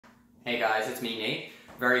Hey guys, it's me, Nate.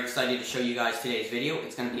 Very excited to show you guys today's video.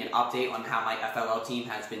 It's going to be an update on how my FLL team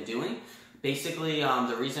has been doing. Basically,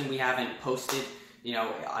 the reason we haven't posted,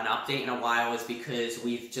 an update in a while is because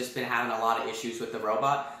we've just been having a lot of issues with the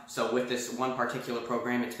robot. So with this one particular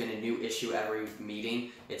program, it's been a new issue every meeting.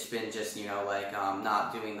 It's been just,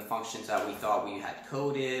 not doing the functions that we thought we had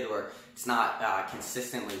coded, or it's not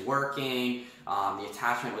consistently working. The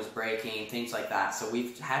attachment was breaking, things like that. So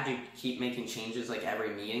we've had to keep making changes like every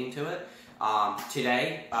meeting to it.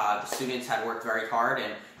 Today, the students had worked very hard,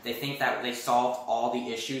 and they think that they solved all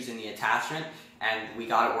the issues in the attachment, and we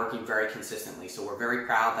got it working very consistently. So we're very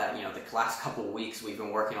proud that, the last couple of weeks we've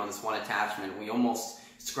been working on this one attachment. We almost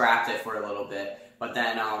scrapped it for a little bit, but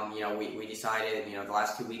then, we decided, the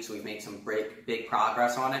last 2 weeks we've made some big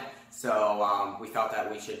progress on it. So we felt that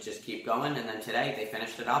we should just keep going, and then today they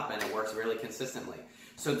finished it up and it works really consistently.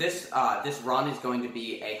 So this run is going to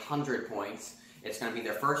be 100 points. It's going to be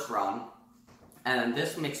their first run, and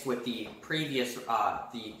this mixed with the previous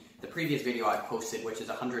the previous video I posted, which is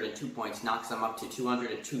 102 points, knocks them up to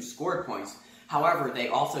 202 scored points. However, they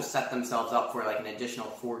also set themselves up for like an additional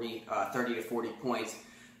 30 to 40 points.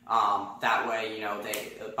 That way,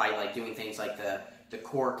 they by doing things like the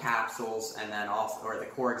core capsules, and then also, or the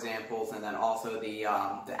core examples, and then also the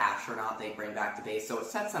astronaut they bring back to base. So it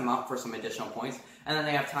sets them up for some additional points, and then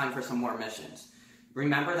they have time for some more missions.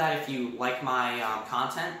 Remember that if you like my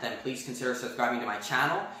content, then please consider subscribing to my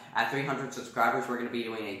channel. At 300 subscribers, we're going to be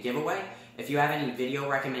doing a giveaway. If you have any video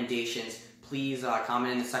recommendations, please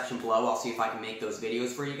comment in the section below. I'll see if I can make those videos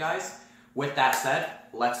for you guys. With that said,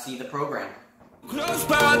 let's see the program. Close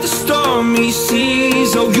by the stormy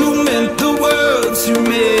seas, oh, you meant the world to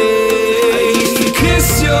me. I used to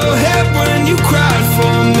kiss your head when you cried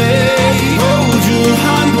for me, hold your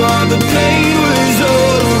hand while the pain was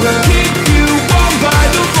over, keep you warm by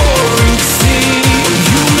the roaring sea. Oh,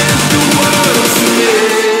 you meant the world to me.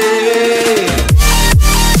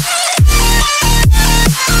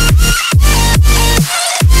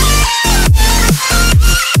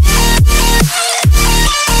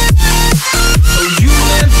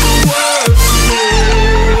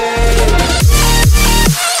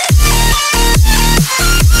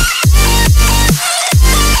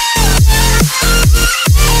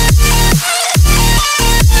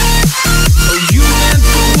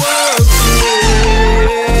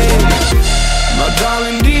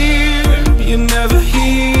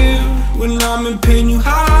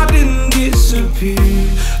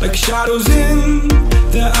 Like shadows in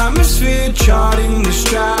the atmosphere, charting the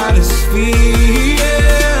stratosphere.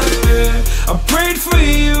 Yeah. I prayed for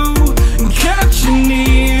you and kept you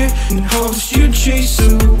near, in hopes you'd chase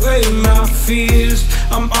away my fears.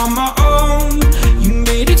 I'm on my own, you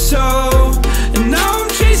made it so, and now I'm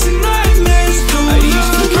chasing nightmares too. I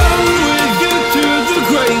used to run with you through the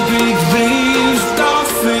great big leaves,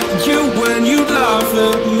 laugh at you when you laugh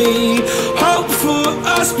at me, hope for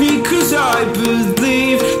us because I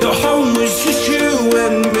believe.